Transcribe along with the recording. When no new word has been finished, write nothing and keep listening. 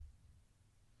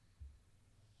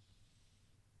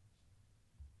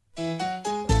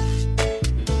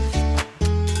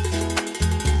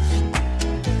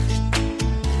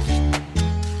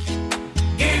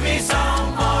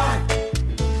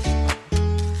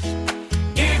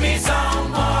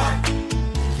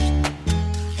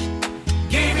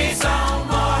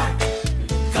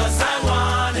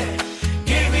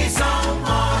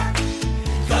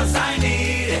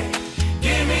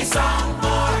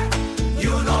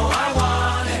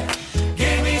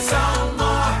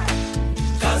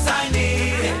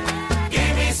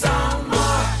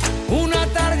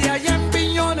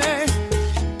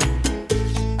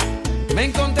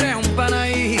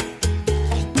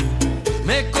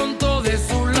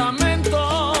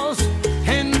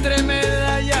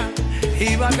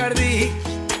Bacardí.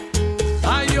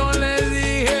 Ay, yo le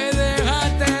dije,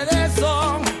 déjate de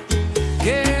eso,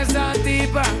 que esa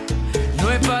tipa no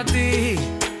es para ti.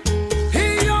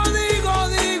 Y yo digo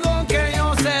que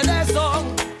yo sé de eso,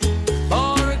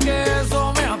 porque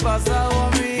eso me ha pasado a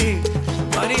mí.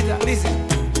 Manita, dice,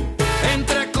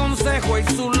 entre consejo y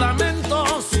sus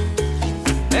lamentos,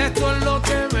 esto es lo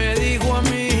que me dijo a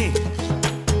mí.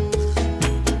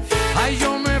 Ay,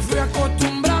 yo me fui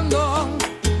acostumbrando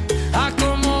a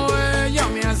cómo ella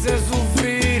me hace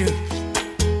sufrir.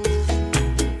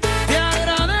 Te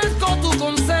agradezco tus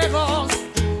consejos,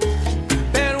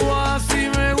 pero así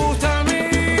me gusta a mí,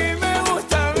 me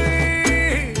gusta a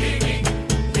mí.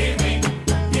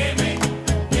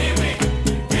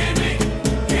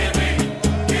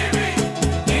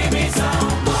 Give me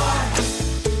some more,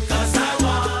 'cause I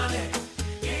want it.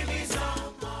 Give me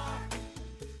some more.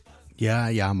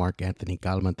 Yeah, Mark Anthony.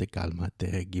 Calmate,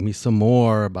 calmate. Give me some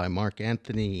more by Mark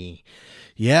Anthony.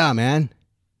 Yeah, man.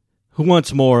 Who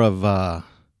wants more of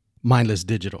Mindless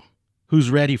Digital? Who's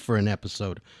ready for an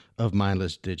episode of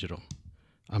Mindless Digital?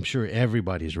 I'm sure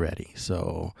everybody's ready.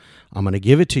 So I'm going to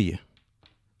give it to you.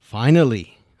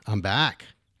 Finally, I'm back.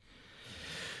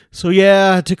 So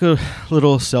yeah, I took a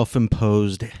little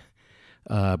self-imposed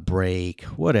break,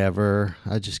 whatever.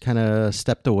 I just kind of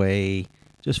stepped away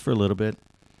just for a little bit.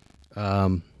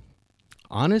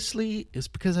 Honestly, it's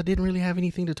because I didn't really have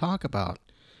anything to talk about.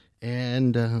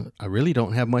 And I really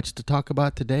don't have much to talk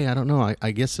about today. I don't know.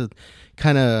 I guess it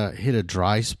kind of hit a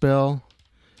dry spell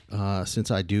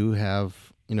since I do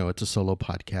have, it's a solo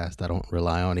podcast. I don't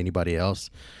rely on anybody else.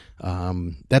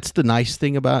 That's the nice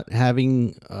thing about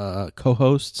having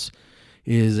co-hosts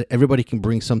is everybody can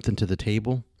bring something to the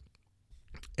table.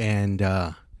 And,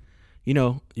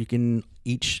 you can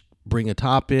each bring a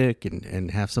topic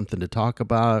and have something to talk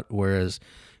about. Whereas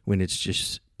when it's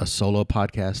just a solo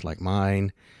podcast like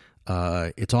mine,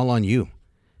 it's all on you.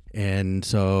 And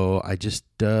so I just,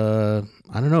 I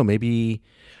don't know, maybe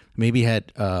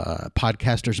had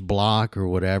podcaster's block or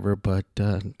whatever, but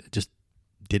just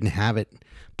didn't have it.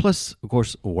 Plus, of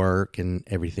course, work and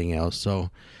everything else.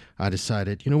 So I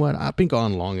decided, you know what? I've been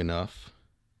gone long enough.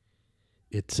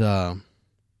 It's time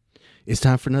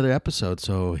for another episode.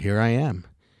 So here I am.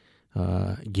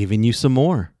 Giving you some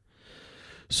more.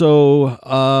 So,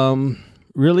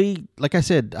 really, like I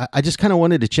said, I just kind of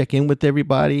wanted to check in with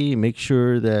everybody, make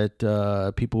sure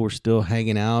that people were still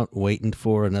hanging out, waiting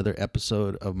for another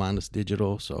episode of Mindless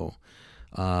Digital. So,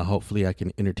 hopefully I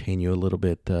can entertain you a little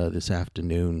bit this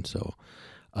afternoon. So,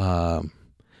 haven't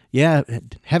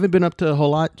been up to a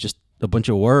whole lot, just a bunch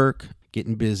of work,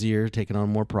 getting busier, taking on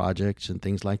more projects and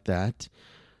things like that.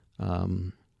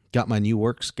 Got my new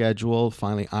work schedule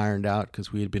finally ironed out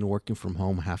because we had been working from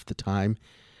home half the time.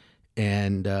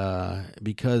 And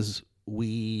because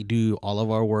we do all of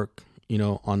our work,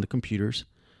 on the computers,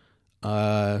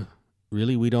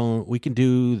 really we can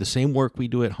do the same work we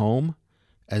do at home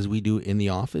as we do in the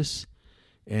office.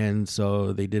 And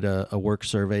so they did a work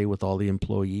survey with all the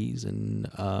employees, and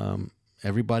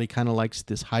everybody kind of likes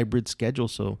this hybrid schedule.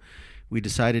 So we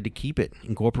decided to keep it,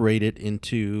 incorporate it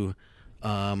into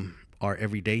our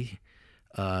everyday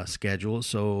schedule.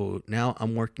 So now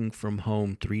I'm working from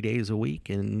home 3 days a week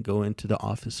and go into the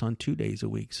office on 2 days a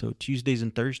week. So Tuesdays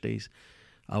and Thursdays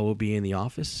I will be in the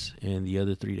office, and the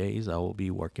other 3 days I will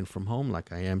be working from home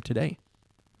like I am today.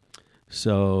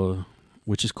 So,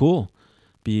 which is cool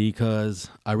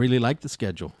because I really like the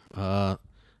schedule.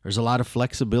 There's a lot of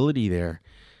flexibility there.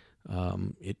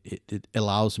 It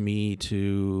allows me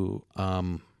to,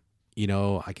 I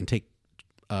can take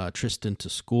Tristan to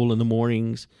school in the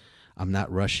mornings. I'm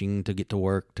not rushing to get to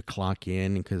work to clock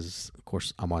in because, of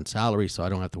course, I'm on salary, so I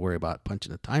don't have to worry about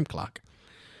punching a time clock.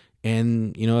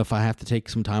 And, if I have to take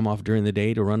some time off during the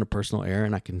day to run a personal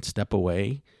errand, I can step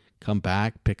away, come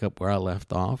back, pick up where I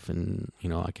left off, and,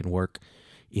 I can work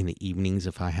in the evenings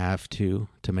if I have to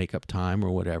make up time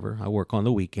or whatever. I work on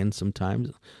the weekends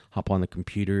sometimes, hop on the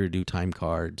computer, do time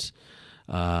cards,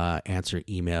 answer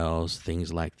emails,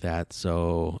 things like that.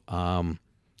 So,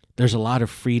 there's a lot of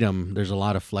freedom. There's a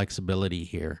lot of flexibility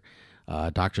here,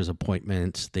 doctor's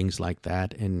appointments, things like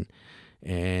that, and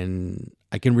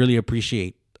I can really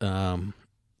appreciate the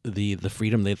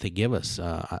freedom that they give us.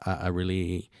 I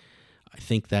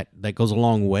think that goes a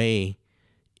long way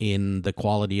in the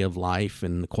quality of life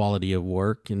and the quality of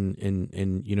work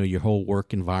and your whole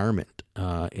work environment.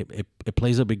 It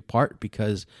plays a big part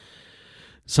because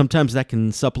sometimes that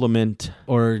can supplement,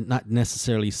 or not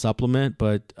necessarily supplement,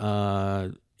 but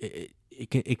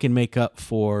it can make up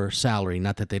for salary.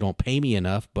 Not that they don't pay me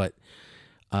enough, but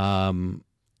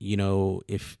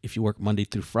if you work Monday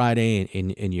through Friday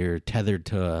and you're tethered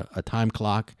to a time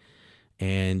clock,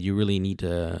 and you really need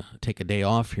to take a day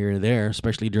off here and there,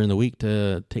 especially during the week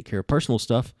to take care of personal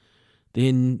stuff,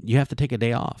 then you have to take a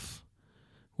day off.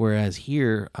 Whereas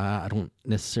here, I don't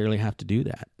necessarily have to do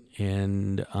that.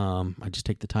 And I just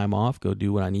take the time off, go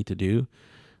do what I need to do,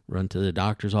 run to the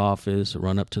doctor's office,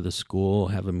 run up to the school,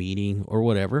 have a meeting or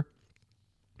whatever.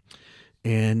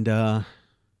 And then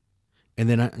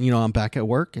I'm back at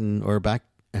work or back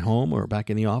at home or back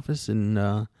in the office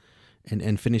and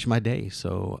finish my day.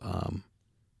 So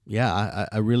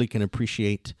I really can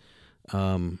appreciate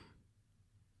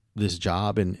this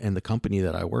job and the company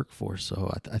that I work for.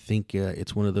 So I think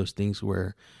it's one of those things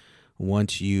where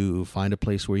once you find a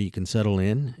place where you can settle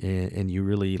in and you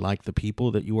really like the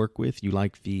people that you work with, you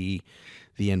like the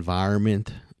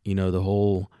environment, the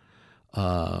whole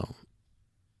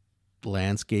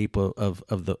landscape of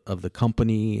the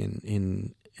company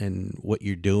and what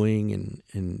you're doing,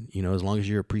 and as long as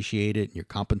you're appreciated and you're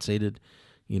compensated,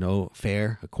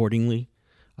 fair accordingly,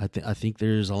 I think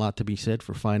there's a lot to be said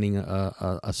for finding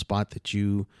a spot that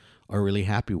you are really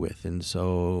happy with. And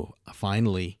so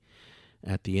finally,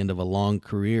 at the end of a long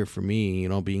career for me,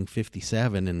 being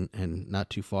 57 and not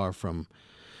too far from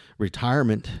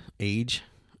retirement age,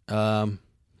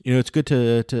 it's good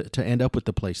to end up with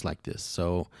a place like this.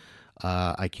 So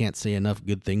I can't say enough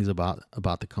good things about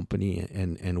the company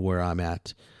and where I'm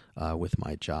at with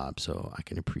my job. So I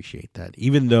can appreciate that,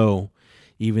 even though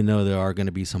there are going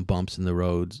to be some bumps in the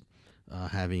roads,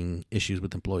 having issues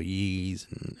with employees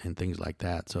and things like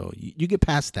that. So you get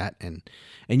past that and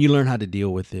you learn how to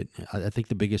deal with it. I think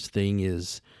the biggest thing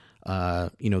is,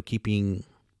 keeping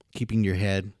your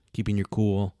head, keeping your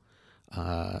cool,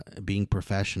 being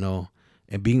professional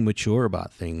and being mature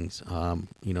about things.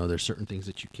 There's certain things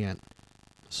that you can't,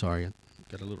 sorry, I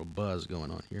got a little buzz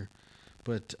going on here,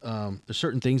 but there's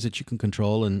certain things that you can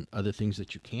control and other things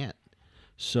that you can't.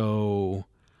 So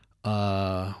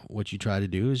what you try to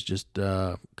do is just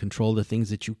control the things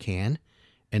that you can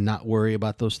and not worry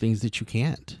about those things that you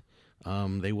can't.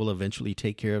 They will eventually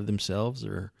take care of themselves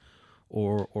or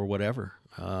whatever.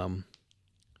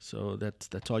 So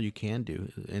that's all you can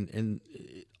do. And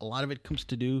a lot of it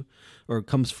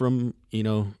comes from,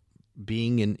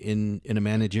 being in a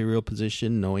managerial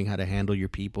position, knowing how to handle your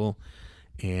people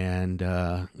and,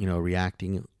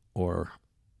 reacting or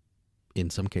in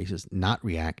some cases not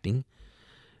reacting.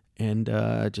 And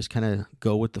just kind of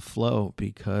go with the flow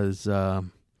because, as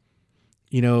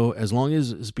long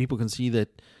as people can see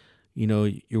that,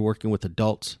 you're working with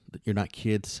adults, that you're not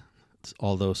kids,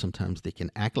 although sometimes they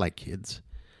can act like kids,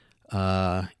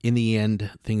 in the end,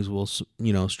 things will,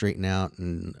 straighten out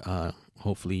and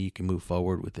hopefully you can move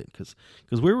forward with it because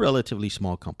we're a relatively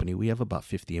small company. We have about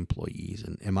 50 employees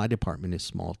and my department is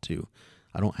small too.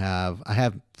 I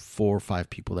have 4 or 5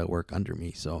 people that work under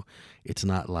me. So it's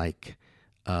not like,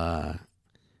 you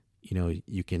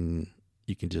can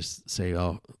just say,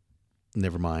 oh,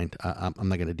 never mind. I'm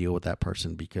not going to deal with that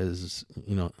person because,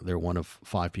 they're one of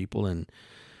 5 people and,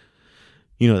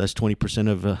 that's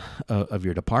 20% of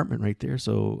your department right there.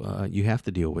 So, you have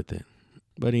to deal with it.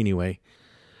 But anyway,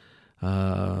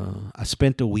 I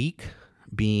spent a week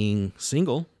being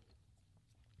single.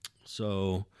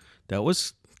 So that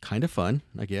was kind of fun,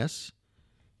 I guess.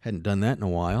 Hadn't done that in a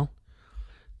while.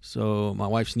 So my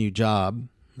wife's new job,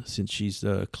 since she's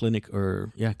a clinic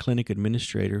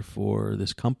administrator for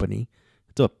this company,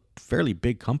 it's a fairly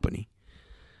big company.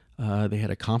 They had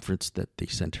a conference that they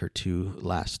sent her to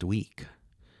last week,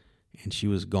 and she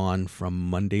was gone from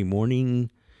Monday morning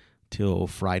till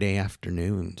Friday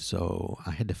afternoon. So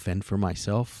I had to fend for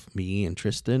myself, me and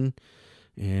Tristan,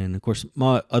 and of course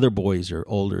my other boys are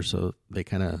older, so they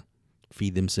kind of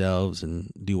feed themselves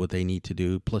and do what they need to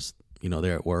do. Plus,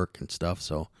 they're at work and stuff.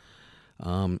 So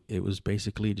it was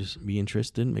basically just me and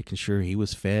Tristan, making sure he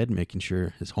was fed, making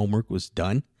sure his homework was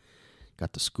done.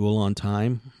 Got to school on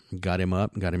time, got him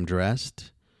up, got him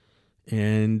dressed.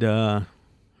 And so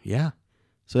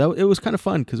it was kind of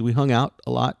fun because we hung out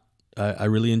a lot. I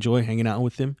really enjoy hanging out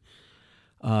with him.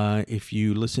 If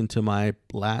you listen to my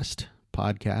last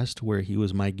podcast where he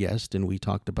was my guest and we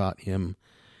talked about him,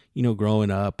 growing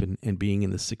up and being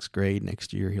in the 6th grade.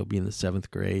 Next year, he'll be in the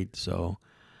 7th grade. So,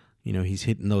 he's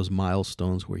hitting those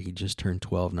milestones where he just turned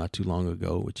 12 not too long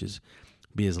ago, which is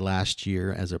be his last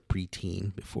year as a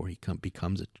preteen before he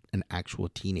becomes an actual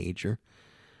teenager.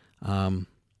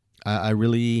 I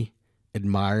really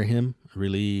admire him. I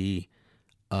really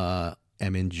am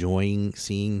enjoying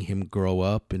seeing him grow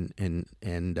up and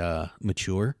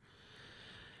mature.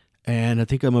 And I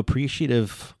think I'm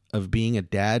appreciative of being a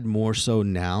dad more so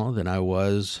now than I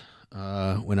was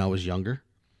when I was younger.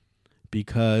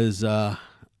 because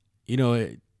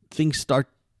things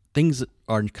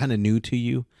are kind of new to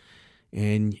you,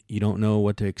 and you don't know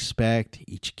what to expect.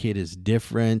 Each kid is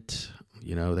different.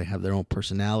 They have their own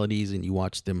personalities, and you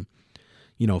watch them,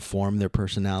 form their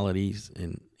personalities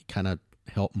and kind of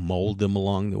help mold them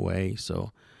along the way.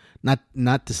 So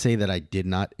not to say that I did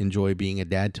not enjoy being a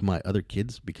dad to my other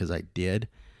kids, because I did.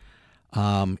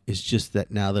 It's just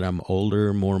that now that I'm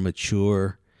older, more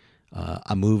mature,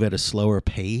 I move at a slower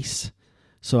pace.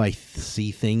 So I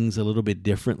see things a little bit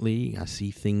differently. I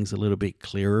see things a little bit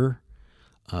clearer.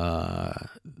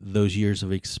 Those years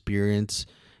of experience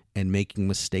and making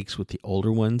mistakes with the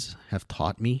older ones have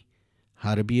taught me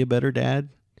how to be a better dad.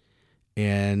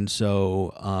 And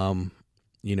so,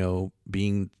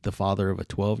 being the father of a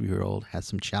 12-year-old has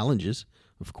some challenges,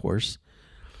 of course.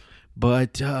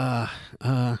 But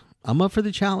I'm up for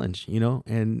the challenge,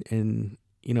 and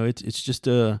it's just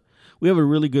we have a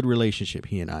really good relationship,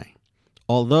 he and I.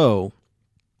 Although,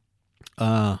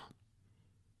 I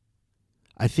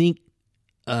think,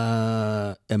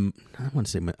 I want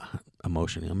to say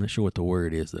emotionally, I'm not sure what the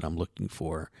word is that I'm looking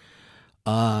for.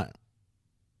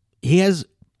 He has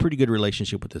pretty good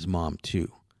relationship with his mom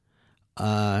too.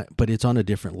 But it's on a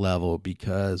different level,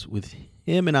 because with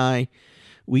him and I,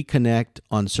 we connect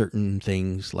on certain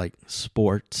things like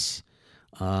sports.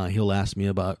 He'll ask me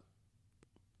about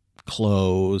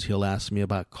clothes. He'll ask me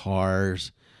about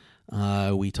cars.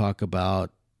 We talk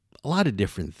about a lot of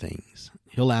different things.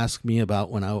 He'll ask me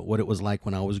about what it was like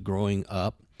when I was growing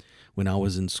up, when I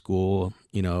was in school,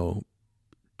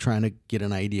 trying to get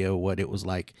an idea of what it was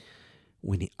like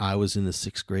when I was in the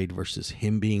 6th grade versus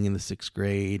him being in the 6th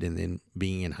grade, and then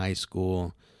being in high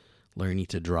school, learning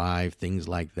to drive, things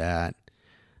like that.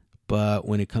 But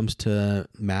when it comes to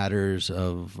matters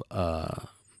of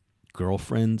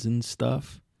girlfriends and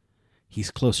stuff,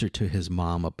 he's closer to his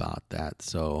mom about that.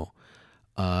 So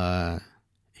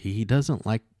he doesn't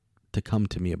like to come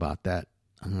to me about that.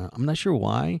 I'm not sure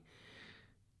why.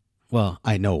 Well,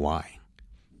 I know why.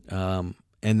 And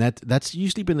that's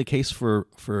usually been the case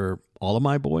for all of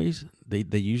my boys.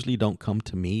 They usually don't come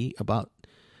to me about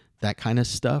that kind of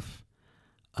stuff.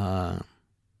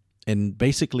 And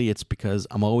basically it's because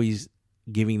I'm always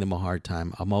giving them a hard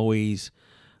time. I'm always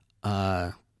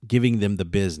giving them the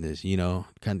business,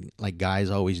 kind of like guys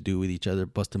always do with each other,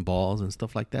 busting balls and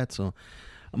stuff like that. So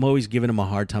I'm always giving them a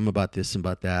hard time about this and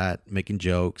about that, making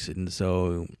jokes. And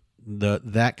so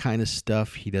that kind of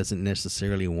stuff, he doesn't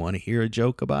necessarily want to hear a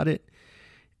joke about it.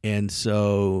 And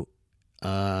so,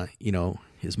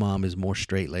 his mom is more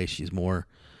straight-laced. She's more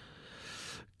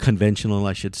conventional,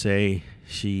 I should say.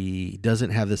 She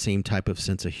doesn't have the same type of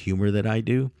sense of humor that I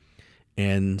do.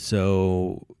 And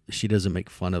so she doesn't make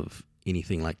fun of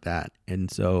anything like that. And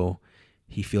so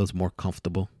he feels more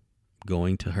comfortable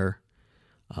going to her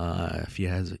if he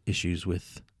has issues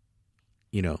with,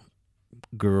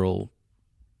 girl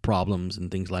problems and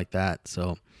things like that.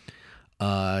 So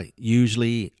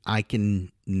usually I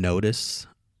can notice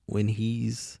when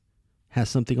has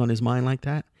something on his mind like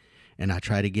that, and I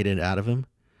try to get it out of him,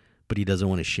 but he doesn't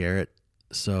want to share it.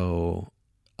 So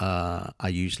I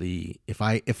usually, if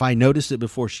I notice it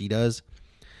before she does,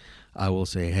 I will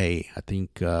say, hey, I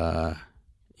think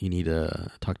you need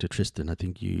to talk to Tristan. I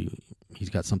think he's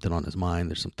got something on his mind.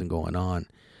 There's something going on.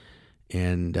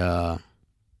 And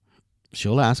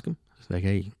she'll ask him. It's like,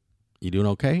 hey, you doing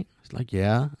okay? It's like,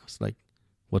 yeah. It's like,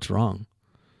 what's wrong?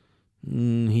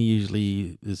 He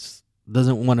usually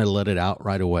doesn't want to let it out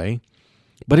right away.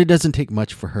 But it doesn't take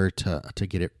much for her to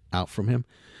get it out from him.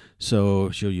 So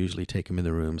she'll usually take him in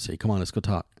the room and say, come on, let's go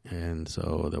talk. And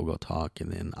so they'll go talk,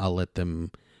 and then I'll let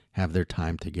them have their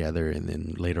time together. And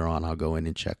then later on, I'll go in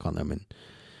and check on them, and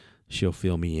she'll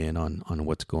fill me in on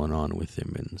what's going on with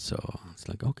him. And so it's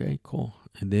like, okay, cool.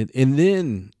 And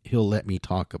then he'll let me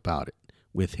talk about it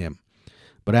with him.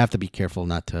 But I have to be careful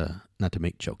not to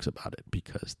make jokes about it,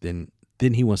 because then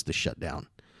he wants to shut down.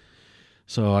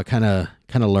 So I kind of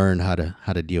learned how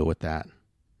to deal with that.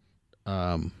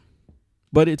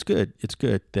 But it's good. It's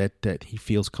good that he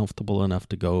feels comfortable enough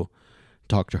to go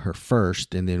talk to her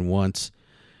first, and then once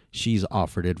she's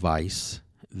offered advice,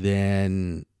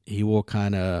 then he will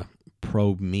kind of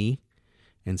probe me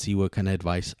and see what kind of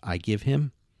advice I give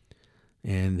him,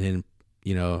 and then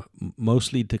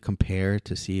mostly to compare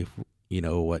to see if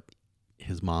what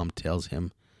his mom tells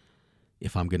him,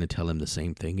 if I'm going to tell him the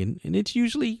same thing, and it's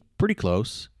usually pretty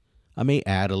close. I may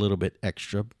add a little bit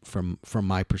extra from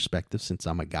my perspective, since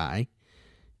I'm a guy,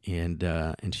 and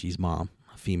she's mom,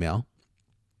 a female.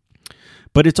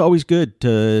 But it's always good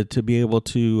to be able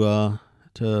to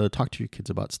talk to your kids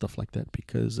about stuff like that,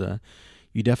 because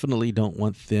you definitely don't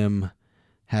want them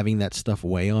having that stuff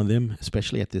weigh on them,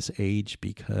 especially at this age,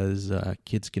 because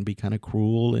kids can be kind of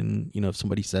cruel. And, if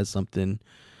somebody says something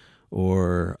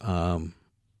or,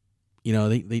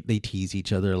 they tease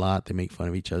each other a lot. They make fun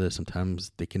of each other.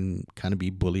 Sometimes they can kind of be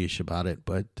bullyish about it.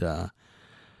 But,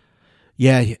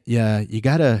 you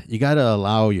gotta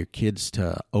allow your kids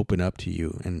to open up to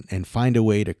you and find a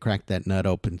way to crack that nut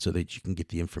open so that you can get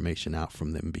the information out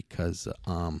from them, because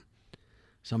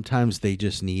sometimes they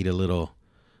just need a little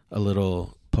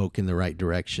poke in the right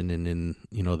direction, and then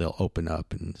they'll open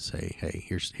up and say, hey,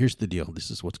 here's the deal.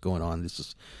 This is what's going on.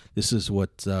 This is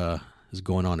what is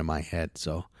going on in my head.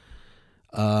 So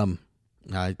I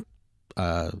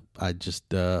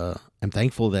just am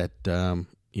thankful that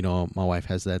my wife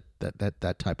has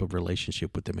that type of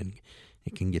relationship with him, and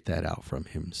can get that out from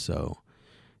him. So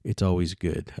it's always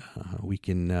good.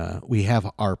 We have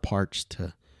our parts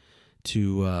to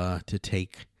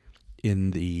take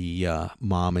in the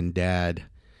mom and dad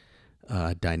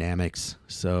dynamics.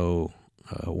 So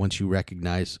once you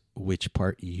recognize which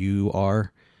part you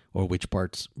are, or which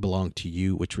parts belong to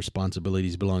you, which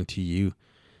responsibilities belong to you,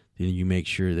 then you make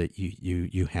sure that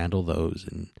you handle those.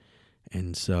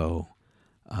 And so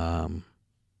I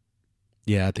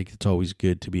think it's always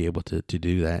good to be able to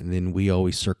do that. And then we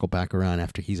always circle back around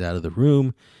after he's out of the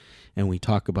room, and we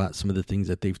talk about some of the things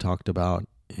that they've talked about.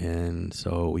 And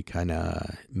so we kind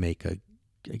of make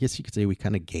I guess you could say we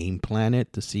kind of game plan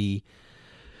it to see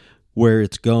where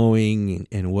it's going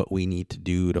and what we need to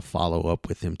do to follow up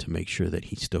with him to make sure that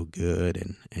he's still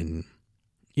good, and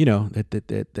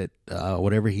that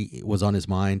whatever he was on his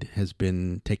mind has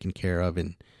been taken care of,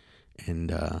 and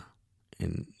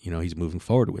he's moving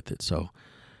forward with it. So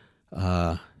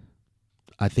I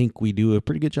think we do a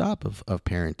pretty good job of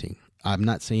parenting. I'm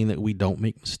not saying that we don't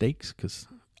make mistakes, because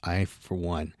for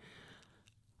one,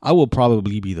 I will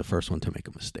probably be the first one to make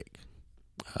a mistake.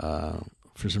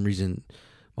 For some reason,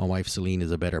 my wife Celine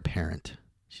is a better parent.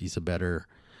 She's a better.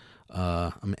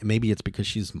 Maybe it's because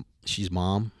she's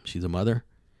mom. She's a mother.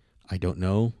 I don't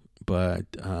know, but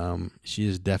she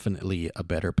is definitely a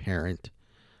better parent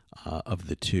of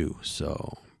the two.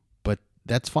 So, but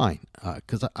that's fine,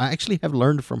 because I actually have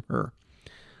learned from her.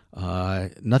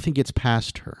 Nothing gets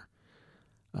past her.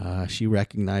 She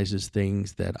recognizes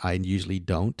things that I usually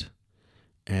don't.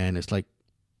 And it's like,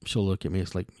 she'll look at me.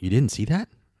 It's like, you didn't see that?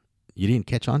 You didn't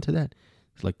catch on to that?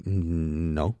 It's like,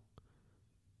 no.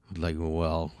 Like,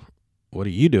 well, what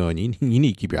are you doing? You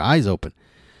need to keep your eyes open.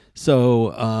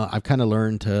 So I've kind of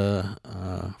learned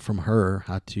from her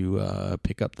how to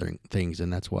pick up things.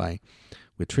 And that's why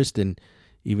with Tristan,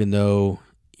 even though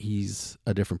he's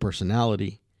a different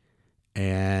personality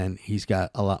and he's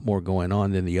got a lot more going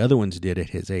on than the other ones did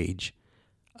at his age,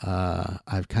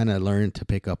 I've kind of learned to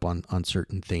pick up on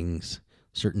certain things,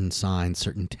 certain signs,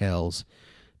 certain tells,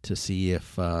 to see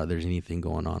if there's anything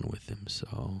going on with him.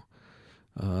 So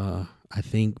I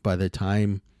think by the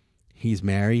time he's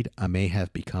married, I may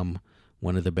have become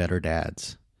one of the better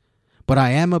dads. But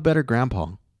I am a better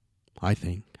grandpa, I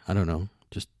think. I don't know.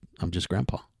 I'm just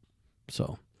grandpa.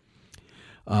 So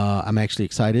I'm actually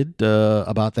excited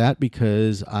about that,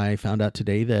 because I found out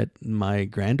today that my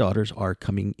granddaughters are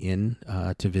coming in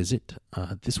to visit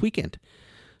this weekend.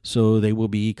 So they will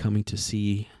be coming to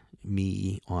see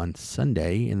me on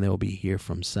Sunday, and they'll be here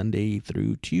from Sunday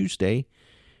through Tuesday,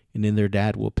 and then their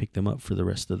dad will pick them up for the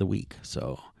rest of the week.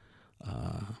 So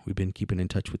we've been keeping in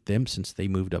touch with them since they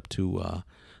moved up to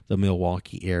the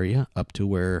Milwaukee area, up to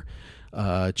where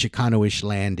Chicano-ish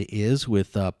land is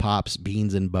with Pops,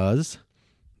 Beans, and Buzz.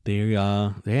 They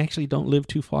actually don't live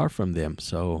too far from them.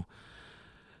 So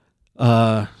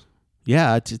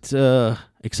it's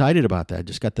excited about that.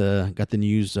 Just got the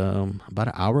news about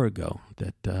an hour ago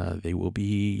that they will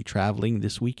be traveling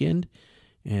this weekend,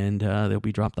 and they'll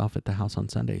be dropped off at the house on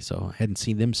Sunday. So I hadn't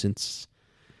seen them since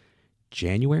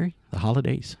January, the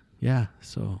holidays. Yeah,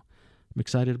 so I'm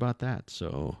excited about that.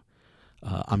 So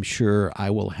I'm sure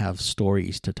I will have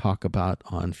stories to talk about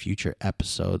on future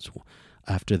episodes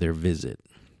after their visit.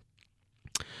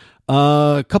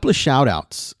 A couple of shout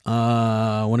outs.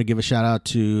 I want to give a shout out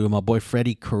to my boy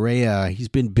Freddie Correa. He's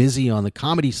been busy on the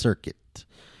comedy circuit.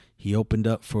 He opened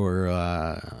up for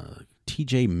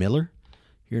TJ Miller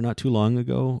here not too long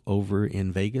ago over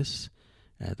in Vegas.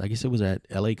 I guess it was at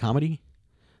LA Comedy.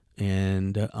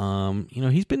 And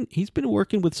he's been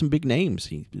working with some big names.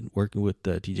 He's been working with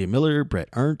TJ Miller, Brett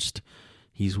Ernst.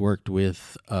 He's worked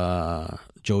with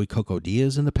Joey Coco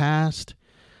Diaz in the past.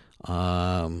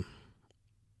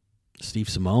 Steve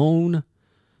Simone.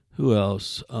 Who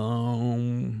else?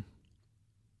 Some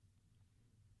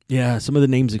of the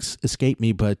names escape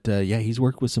me, but he's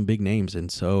worked with some big names, and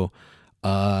so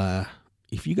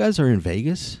if you guys are in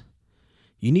Vegas,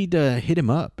 you need to hit him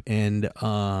up and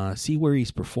see where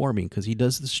he's performing, because he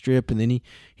does the Strip, and then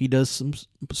he does some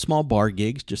small bar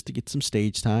gigs just to get some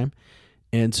stage time.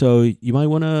 And so you might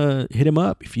want to hit him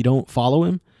up. If you don't follow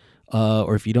him,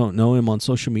 or if you don't know him on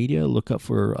social media, look up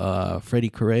for Freddie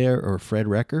Correa or Fred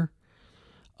Recker.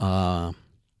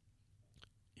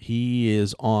 He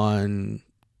is on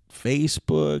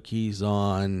Facebook. He's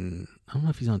on, I don't know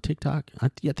if he's on TikTok. I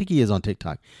think he is on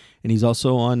TikTok. And he's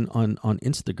also on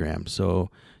Instagram. So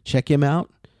check him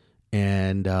out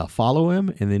and follow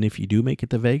him. And then if you do make it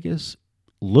to Vegas,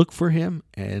 look for him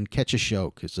and catch a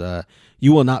show, because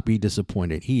you will not be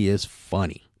disappointed. He is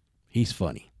funny. He's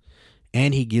funny.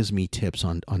 And he gives me tips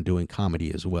on doing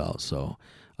comedy as well. So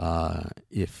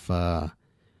if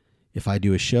I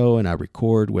do a show and I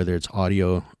record, whether it's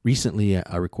audio, recently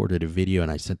I recorded a video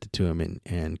and I sent it to him,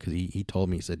 and because he told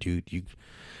me, he said, dude,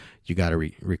 you got to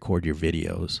record your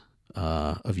videos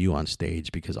of you on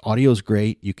stage, because audio is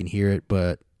great, you can hear it,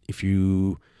 but if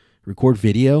you record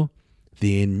video,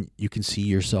 then you can see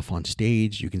yourself on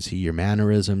stage, you can see your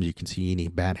mannerisms, you can see any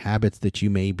bad habits that you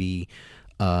may be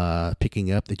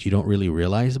picking up that you don't really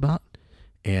realize about.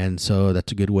 And so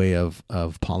that's a good way of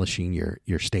polishing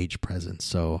your stage presence.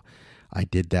 So I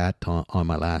did that on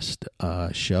my last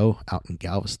show out in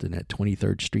Galveston at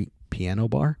 23rd Street Piano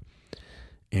Bar.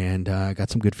 And I got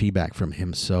some good feedback from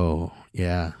him. So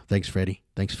yeah, thanks, Freddie.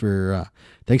 Thanks for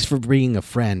being a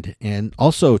friend. And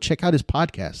also check out his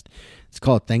podcast. It's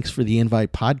called Thanks for the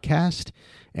Invite Podcast.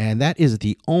 And that is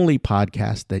the only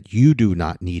podcast that you do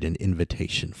not need an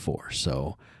invitation for.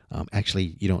 So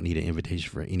actually, you don't need an invitation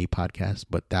for any podcast,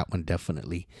 but that one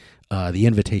definitely, the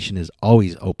invitation is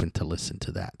always open to listen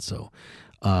to that. So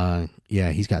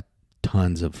yeah, he's got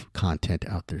tons of content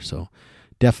out there. So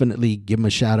definitely give him a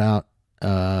shout out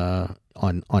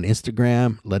on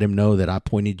Instagram. Let him know that I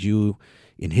pointed you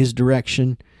in his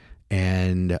direction,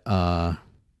 and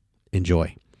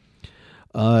enjoy.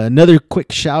 Another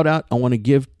quick shout out I want to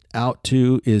give out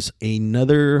to is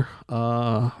another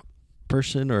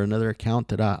person or another account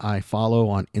that I follow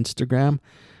on Instagram.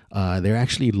 They're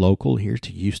actually local here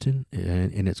to Houston,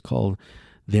 and it's called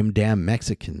Them Damn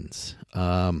Mexicans.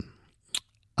 I'm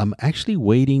actually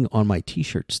waiting on my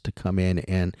t-shirts to come in,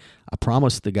 and I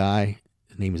promised the guy,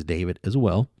 his name is David as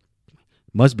well.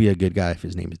 Must be a good guy if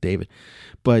his name is David.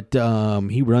 But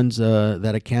he runs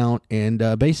that account,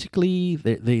 and basically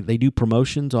they do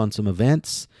promotions on some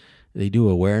events. They do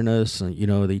awareness. You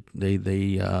know, they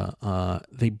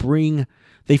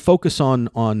focus on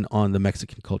the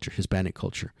Mexican culture, Hispanic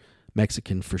culture,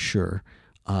 Mexican for sure.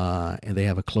 And they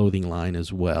have a clothing line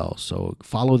as well. So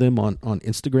follow them on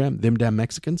Instagram, Them Damn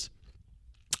Mexicans.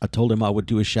 I told him I would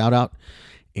do a shout out.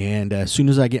 And as soon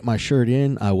as I get my shirt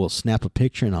in, I will snap a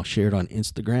picture and I'll share it on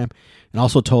Instagram. And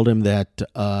also told him that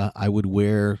I would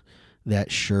wear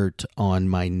that shirt on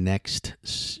my next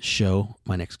show,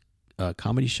 my next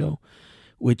comedy show,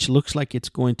 which looks like it's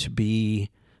going to be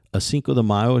a Cinco de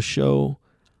Mayo show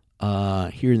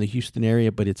here in the Houston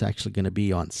area, but it's actually going to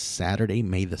be on Saturday,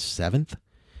 May the 7th.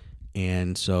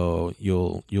 And so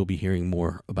you'll be hearing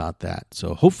more about that.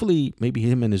 So hopefully maybe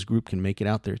him and his group can make it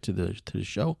out there to the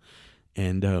show,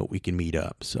 and we can meet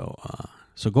up. So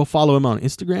go follow him on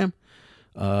Instagram,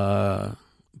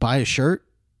 buy a shirt,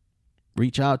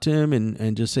 reach out to him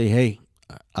and just say, hey,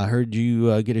 I heard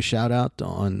you get a shout out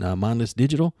on Mindless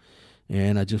Digital,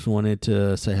 and I just wanted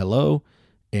to say hello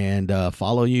and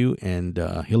follow you, and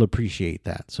he'll appreciate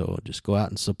that. So just go out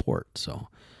and support. So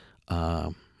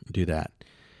do that.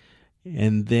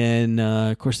 And then,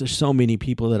 of course, there's so many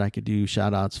people that I could do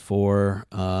shout outs for.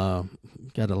 Got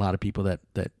a lot of people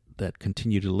that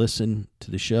continue to listen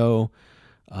to the show.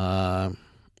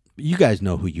 You guys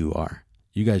know who you are.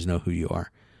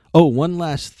 Oh, one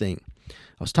last thing.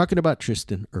 I was talking about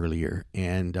Tristan earlier,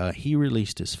 and he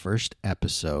released his first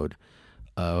episode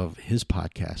of his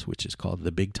podcast, which is called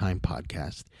The Big Time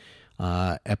Podcast.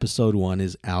 Episode 1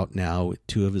 is out now with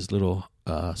 2 of his little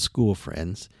school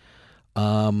friends.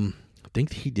 I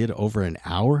think he did over an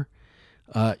hour.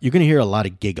 You're going to hear a lot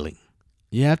of giggling.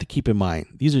 You have to keep in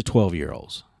mind, these are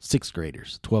 12-year-olds, 6th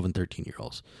graders, 12 and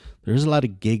 13-year-olds. There's a lot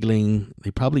of giggling. They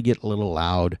probably get a little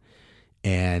loud.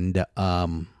 And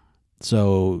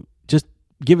so just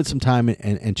give it some time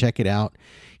and check it out.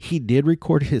 He did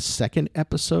record his second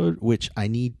episode, which I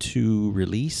need to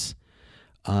release.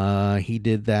 He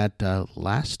did that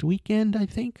last weekend, I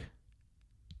think.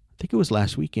 I think it was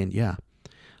last weekend, yeah.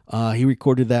 He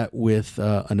recorded that with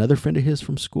another friend of his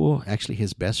from school, actually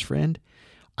his best friend.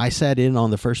 I sat in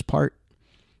on the first part,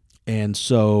 and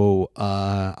so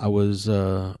I was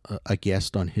a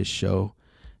guest on his show,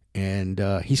 And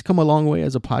he's come a long way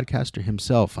as a podcaster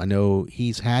himself. I know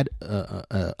he's had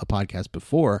a podcast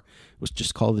before. It was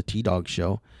just called The T-Dog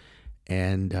Show.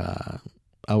 And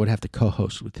I would have to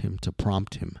co-host with him to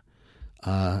prompt him.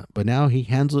 But now he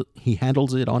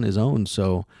handles it on his own.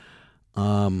 So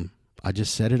I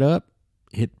just set it up,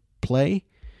 hit play,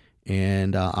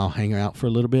 and I'll hang out for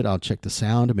a little bit. I'll check the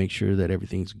sound to make sure that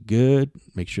everything's good,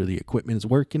 make sure the equipment is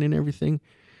working and everything.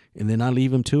 And then I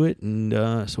leave him to it,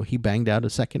 and so he banged out a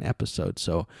second episode.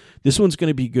 So this one's going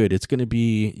to be good. It's going to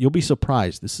be, you'll be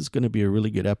surprised. This is going to be a really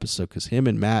good episode because him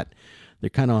and Matt, they're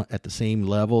kind of at the same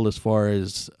level as far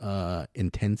as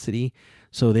intensity,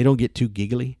 so they don't get too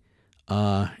giggly.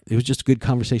 It was just a good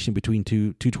conversation between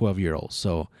two 12-year-olds.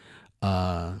 So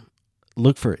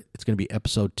look for it. It's going to be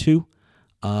episode 2.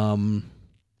 I'm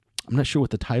not sure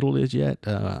what the title is yet.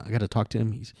 I got to talk to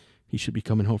him. He should be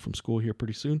coming home from school here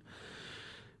pretty soon.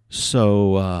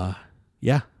 So,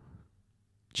 yeah,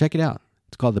 check it out.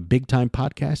 It's called The Big Time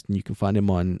Podcast, and you can find him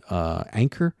on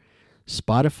Anchor,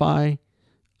 Spotify,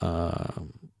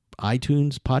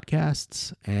 iTunes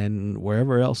podcasts, and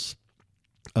wherever else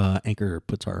Anchor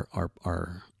puts our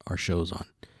shows on.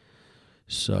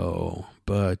 So,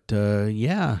 but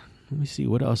yeah, let me see,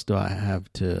 what else do I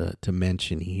have to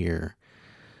mention here?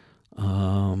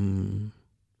 I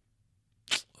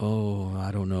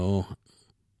don't know.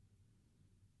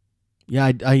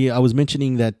 Yeah, I was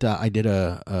mentioning that I did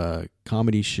a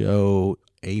comedy show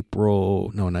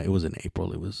April. No, it wasn't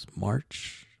April. It was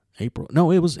March. April. No,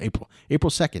 it was April.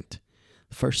 April 2nd.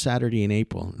 First Saturday in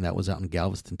April. And that was out in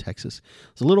Galveston, Texas.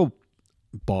 It's a little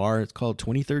bar. It's called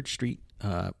 23rd Street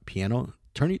Piano.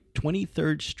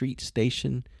 23rd Street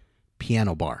Station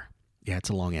Piano Bar. Yeah, it's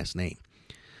a long-ass name.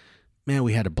 Man,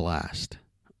 we had a blast.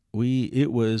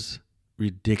 It was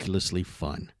ridiculously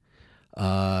fun.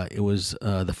 It was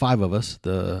the 5 of us,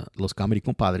 the Los Comedy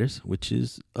Compadres, which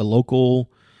is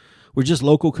we're just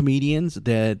local comedians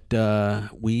that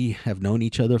we have known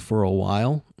each other for a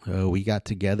while. We got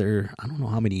together, I don't know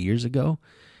how many years ago,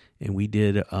 and we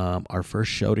did our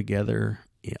first show together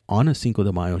on a Cinco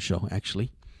de Mayo show,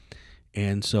 actually.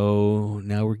 And so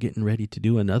now we're getting ready to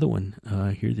do another one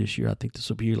here this year. I think this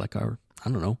will be like our, I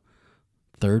don't know,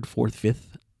 3rd, 4th,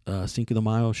 5th Cinco de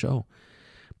Mayo show.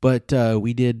 But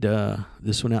we did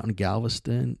this one out in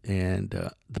Galveston, and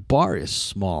the bar is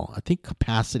small. I think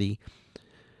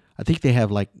they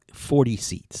have like 40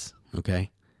 seats, okay?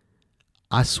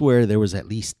 I swear there was at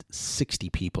least 60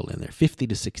 people in there, 50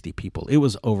 to 60 people. It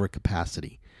was over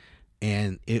capacity,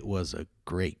 and it was a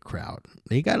great crowd.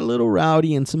 They got a little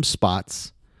rowdy in some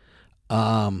spots,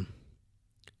 but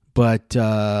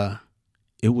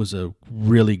it was a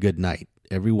really good night.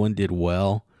 Everyone did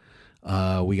well.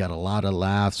 We got a lot of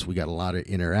laughs. We got a lot of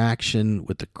interaction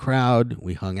with the crowd.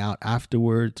 We hung out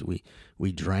afterwards. We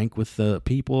drank with the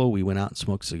people. We went out and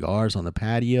smoked cigars on the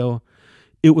patio.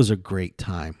 It was a great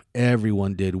time.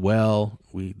 Everyone did well.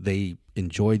 They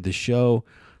enjoyed the show.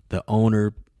 The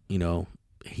owner,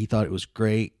 he thought it was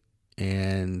great.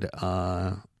 And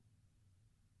I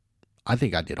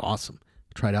think I did awesome.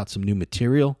 Tried out some new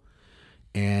material,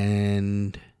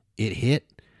 and it hit.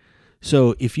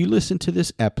 So if you listen to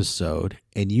this episode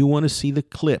and you want to see the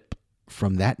clip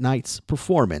from that night's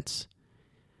performance,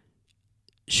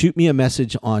 shoot me a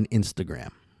message on Instagram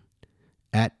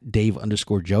at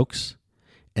Dave_jokes,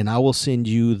 and I will send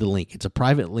you the link. It's a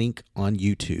private link on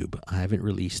YouTube. I haven't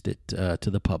released it to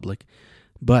the public.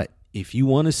 But if you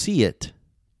want to see it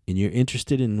and you're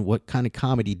interested in what kind of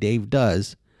comedy Dave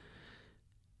does,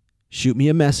 shoot me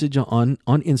a message on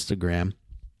Instagram.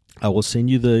 I will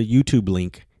send you the YouTube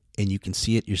link, and you can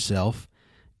see it yourself,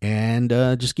 and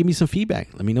just give me some feedback.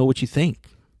 Let me know what you think.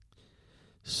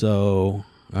 So,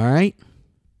 all right.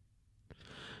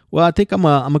 Well, I think I'm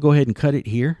gonna go ahead and cut it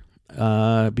here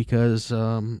because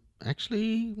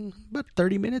actually about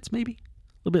 30 minutes, maybe a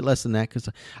little bit less than that, because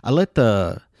I let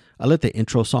the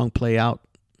intro song play out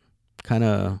kind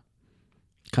of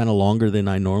longer than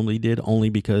I normally did, only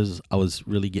because I was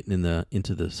really getting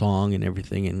into the song and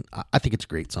everything, and I think it's a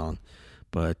great song.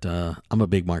 But I'm a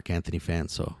big Mark Anthony fan,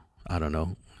 so I don't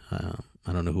know.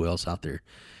 I don't know who else out there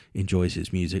enjoys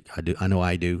his music. I know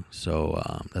I do, so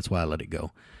that's why I let it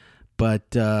go. But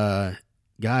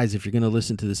guys, if you're going to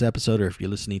listen to this episode, or if you're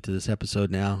listening to this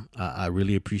episode now, I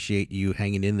really appreciate you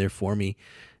hanging in there for me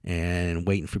and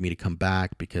waiting for me to come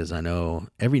back, because I know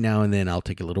every now and then I'll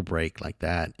take a little break like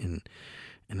that, and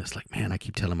it's like, man, I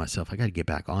keep telling myself I got to get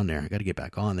back on there.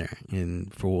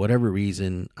 And for whatever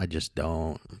reason, I just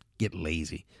don't get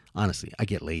lazy. Honestly, I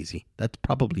get lazy. That's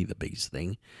probably the biggest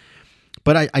thing.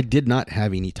 But I did not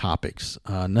have any topics,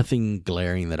 nothing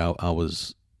glaring that I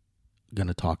was going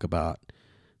to talk about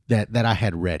that I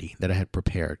had ready, that I had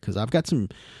prepared, because I've got some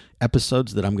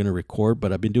episodes that I'm going to record,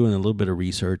 but I've been doing a little bit of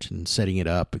research and setting it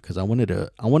up because I wanted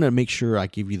to make sure I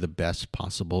give you the best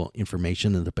possible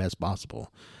information and the best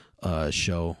possible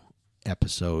show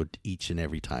episode each and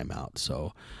every time out.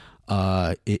 So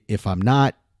if I'm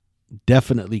not,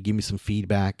 definitely give me some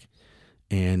feedback,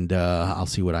 and I'll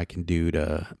see what I can do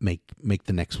to make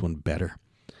the next one better.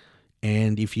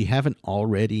 And if you haven't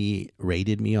already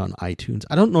rated me on iTunes,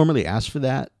 I don't normally ask for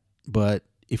that, but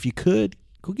if you could,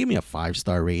 go give me a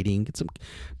 5-star rating.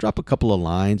 Drop a couple of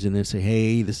lines and then say,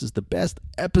 hey, this is the best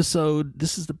episode.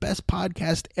 This is the best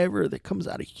podcast ever that comes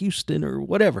out of Houston or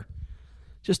whatever.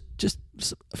 Just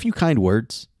a few kind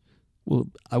words. Well,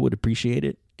 I would appreciate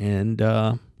it. And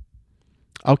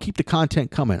I'll keep the content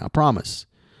coming. I promise.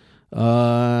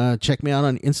 Check me out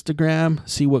on Instagram.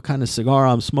 See what kind of cigar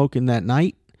I'm smoking that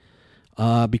night.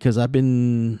 Because I've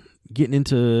been getting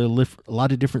into a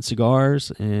lot of different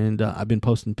cigars, and I've been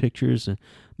posting pictures, and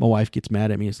my wife gets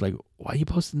mad at me. It's like, why are you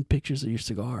posting pictures of your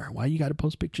cigar? Why you got to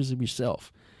post pictures of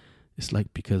yourself? It's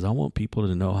like, because I want people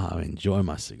to know how I enjoy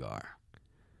my cigar,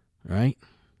 right?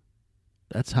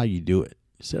 That's how you do it.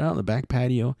 Sit out on the back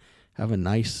patio, have a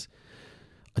nice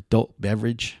adult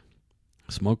beverage,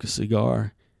 smoke a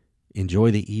cigar,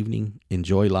 enjoy the evening,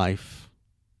 enjoy life.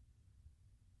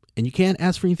 And you can't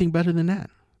ask for anything better than that.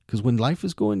 Because when life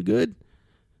is going good,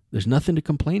 there's nothing to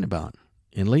complain about.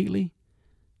 And lately,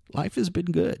 life has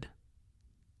been good.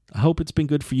 I hope it's been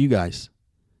good for you guys.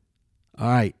 All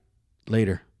right,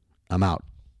 later. I'm out.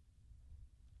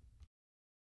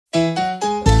 Give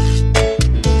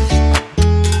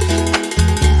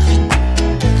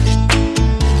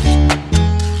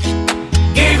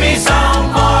me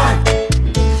some more.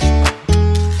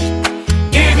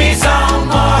 Give me some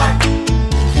more.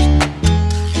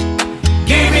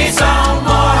 Give me some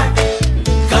more,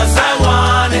 'cause I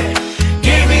want it.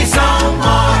 Give me some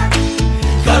more,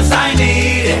 'cause I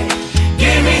need it.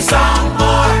 Give me some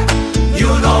more, you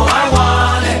know I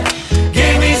want it.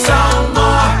 Give me some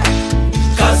more,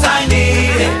 'cause I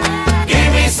need it.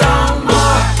 Give me some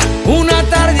more. Una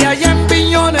tarde allá en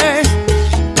Piñones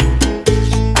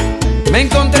me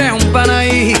encontré a un pana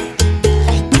ahí.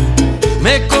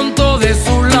 Me contó de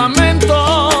sus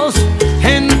lamentos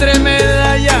entre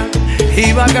Medalla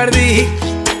y Bacardí.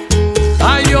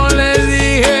 Ay, yo le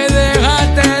dije,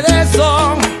 déjate de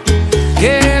eso,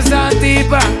 que esa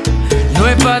tipa no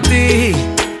es pa' ti.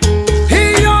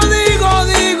 Y yo digo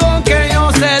que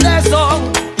yo sé de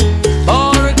eso,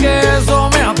 porque eso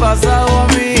me ha pasado a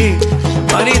mí.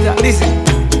 Manita, dice,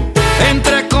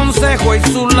 entre consejo y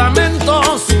su